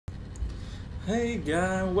Hey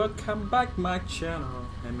guys, welcome back my channel.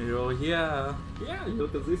 Emiro here. Yeah, you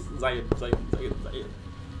look at this. Zion.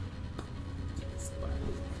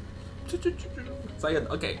 Zion,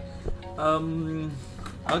 okay.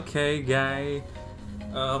 Okay guys.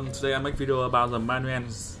 Today I make video about the Manuel.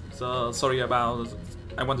 So sorry about,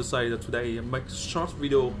 I want to say that today I make short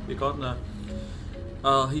video because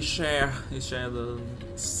he share the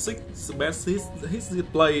six best his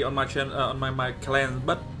play on my channel, on my clan,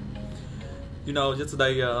 but you know,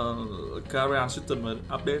 yesterday Clash Royale system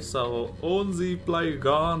update, so all the play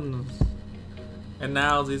gone, and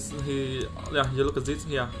now this you look at this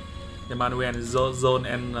here, Emmanuel is zone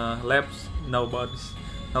and left, nobody,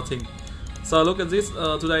 nothing. So look at this.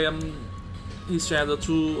 Today he shared the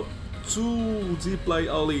two Z play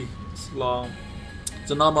only. It's long.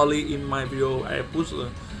 So normally in my video I put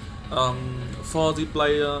 4 Z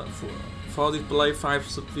play, 4 Z play,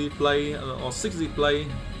 5 Z play, or 6 Z play.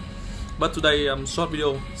 But today short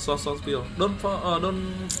video. Don't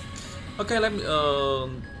okay. Let me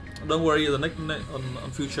don't worry. The next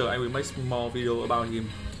on future I will make more video about him.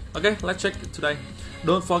 Okay, let's check today.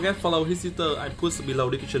 Don't forget follow his Twitter. I put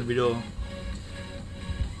below description video.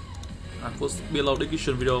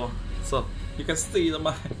 So you can see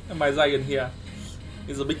my Zion here.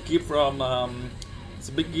 It's a big gift from a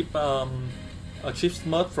cheap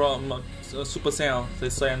smart from Supercell. They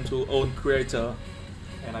send to own creator.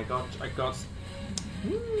 And I got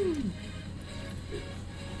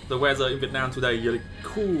the weather in Vietnam today really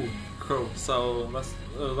cool. So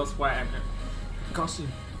that's why I'm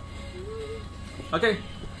costing. Okay,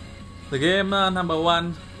 the game number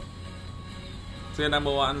one. So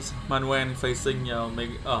number one is Manuel facing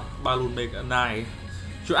balloon make a 9.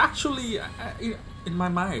 So actually, in my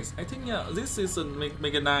mind, I think this season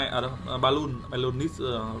make a 9. Balloon needs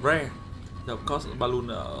rare. Of course,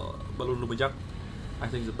 balloon lumberjack. I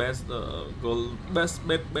think the best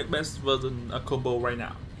best version combo right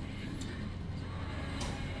now.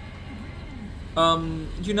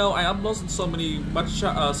 You know, I uploaded so many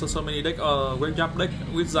deck great job deck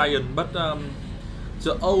with Zion, but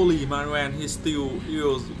the only Manuel he still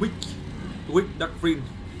use weak dark green.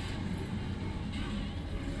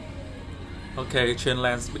 Okay, chain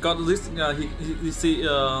lance, because this he see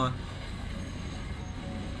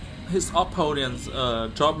his opponents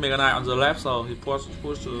drop Mega Knight on the left, so he push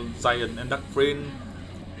Zion and Dark Green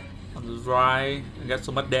on the right and get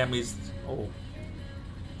so much damage. Oh,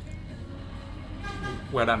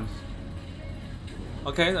 well done.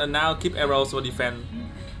 Okay, and now keep arrows for defense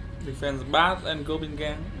bath and Goblin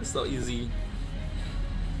Gang. It's so easy.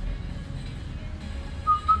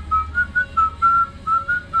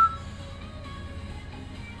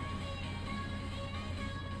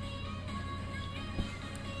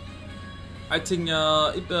 I think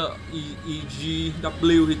if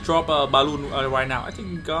EGW he drop a balloon right now, I think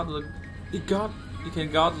he can got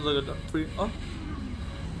the free. Oh,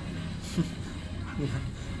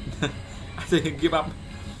 I think he give up.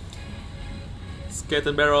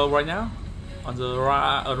 Skater barrel right now on the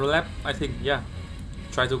left. I think, yeah,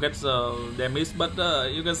 try to get the damage, but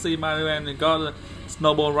you can see Manuel got a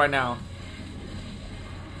snowball right now.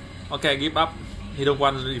 Okay, give up. He don't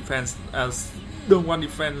want the defense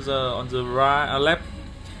on the right, left.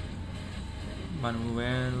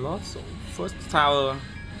 Manuel lost first tower,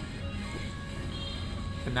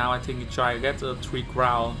 and now I think he try to get a 3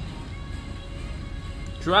 crowd.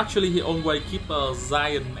 So actually he always keep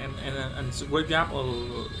Zion and graveyard,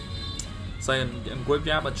 or Zion and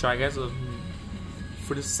graveyard, and try to get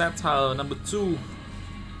for the set tower number 2.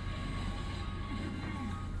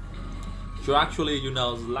 So actually, you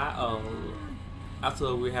know,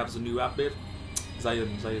 after we have the new update,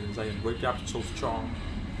 Zion graveyard so strong.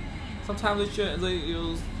 Sometimes they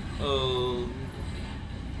use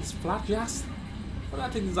flat jazz, but I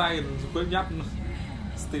think Zion's graveyard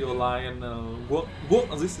still alive and work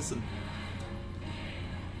on this season.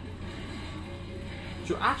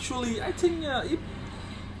 So actually, I think if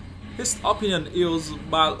his opinion is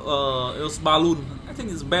balloon, I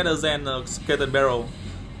think it's better than Skater barrel,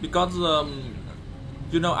 because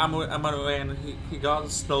you know, Emmanuel he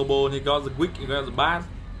got snowball, he got the quick, he got the bad,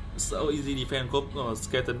 so easy defense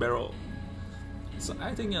Skater barrel. So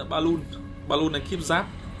I think balloon and keep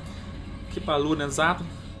balloon and zap,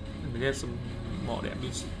 and get some more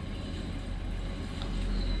damage.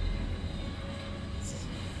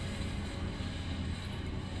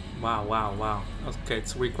 Wow. Okay,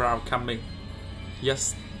 3 crowd coming.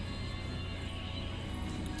 Yes.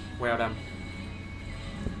 Well done.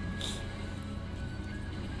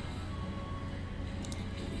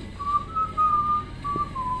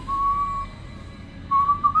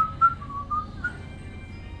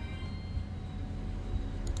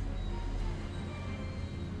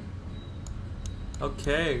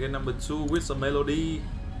 Okay, game number 2 with some melody.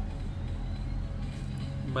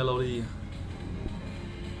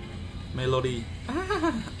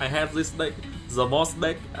 I have this deck, the most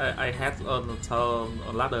deck I had on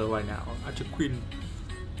the ladder right now. Archer Queen.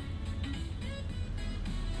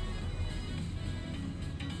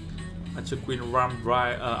 Archer Queen Ram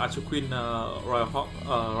Dry, Archer Queen Royal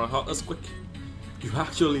Hawk Earthquake. You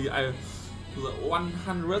actually,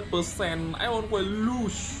 100% I always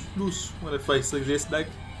lose when I face this deck.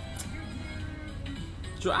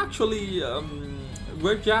 So actually,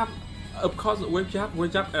 wave jab, of course, wave jab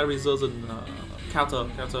resurgent counter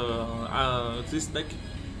this deck.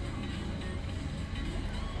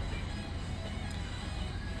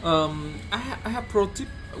 I have pro tip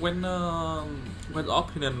when the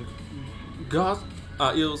opponent got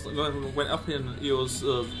when opponent use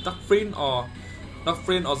Dark Friend or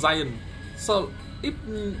Giant. So if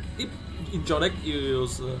in your deck you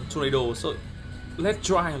use Tornado, so let's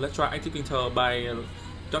try active counter by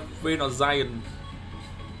Dark Friend or Giant.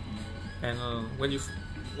 And when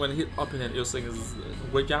hit opponent using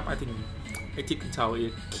wave jab, I think active counter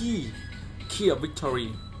is key of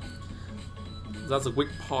victory. That's a weak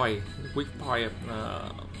point wave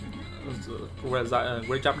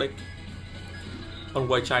jab deck. On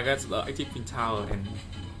which I get the active tower and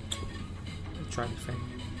try to defend.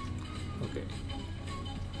 Okay.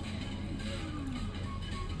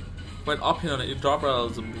 When opponent you drop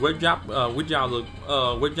the wave jab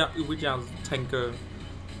tanker,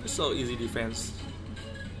 it's so easy defense.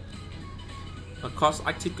 Of course,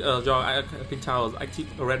 active your active tower is active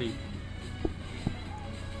already.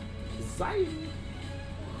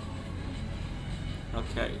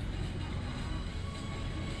 Okay.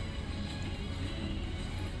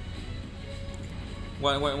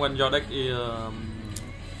 When your deck is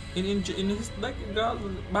in his deck got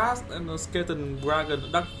Bass and Skeleton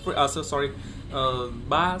Dragon,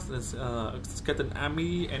 Bass and Skeleton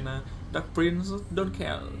Army and Dark Prince don't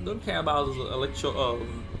care about the electro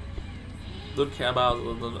don't care about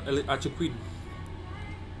the Archer Queen.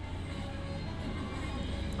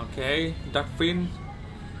 Okay, Dark Prince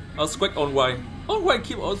Earthquake on way.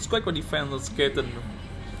 Keep Earthquake on defense the Skeleton.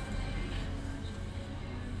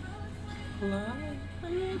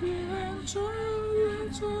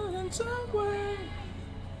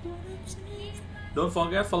 Don't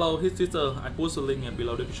forget follow his Twitter. I post the link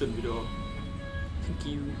below the description video. Thank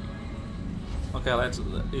you. Okay, let's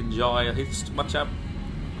enjoy his matchup.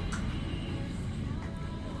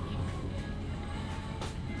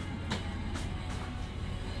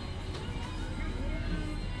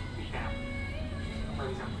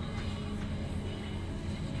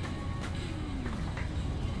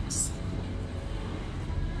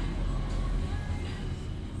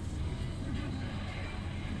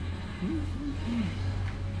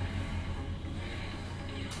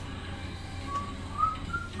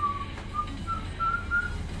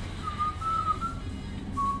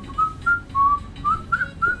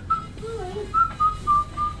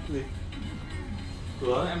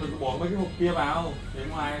 Cửa em đừng bỏ mấy cái hộp kia vào để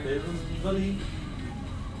ngoài để nó đi,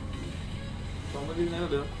 còn mới đi nữa là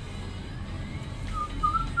được.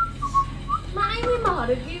 Mãi mới mở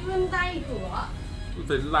được cái vân tay cửa.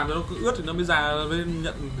 Phải làm cho nó cứ ướt thì nó mới ra mới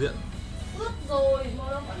nhận diện. Ướt rồi mà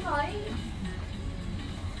nó vẫn thấy.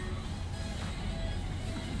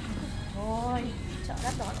 Thôi, chợ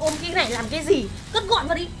đắt đỏ. Ôm cái này làm cái gì? Cất gọn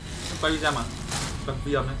vào đi. Quay video mà, bằng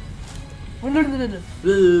video đấy.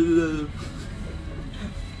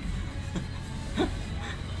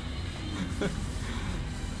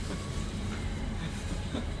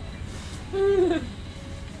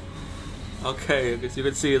 Okay, as you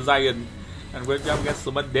can see, Zion and wave jab gets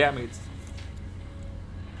so much damage.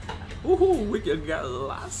 We can get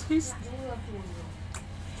last hit.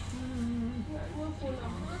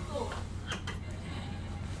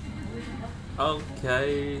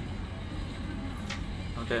 Okay.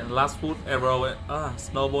 Okay, last foot arrow,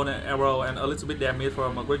 snowball and arrow, and a little bit damage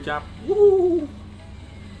from a wave jab. Woohoo!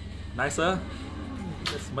 Nicer.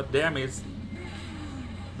 That's much damage.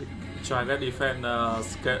 Try that defend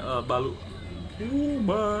Balu. Oh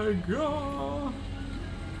my god!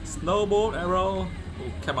 Snowball arrow.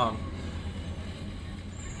 Oh, come on.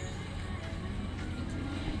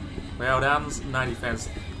 Well done, nice defense.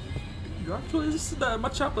 You actually this is the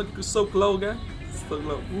matchup like so close, guys. So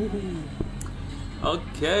close.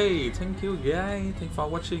 Okay, thank you guys. Thanks for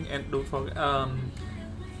watching and don't forget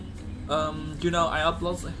you know I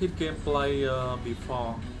uploaded his gameplay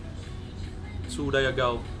before 2 days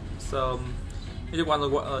ago. So if you want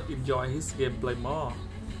to enjoy his gameplay more,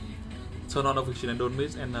 turn on notification and don't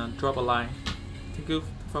miss and drop a like. Thank you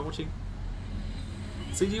for watching.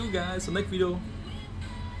 See you guys in the next video.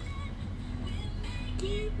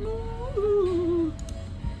 keep moving.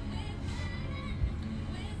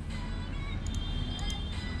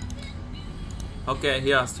 Okay,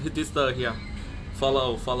 here, hit this here.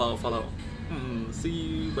 Follow. See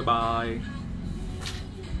you. Bye bye.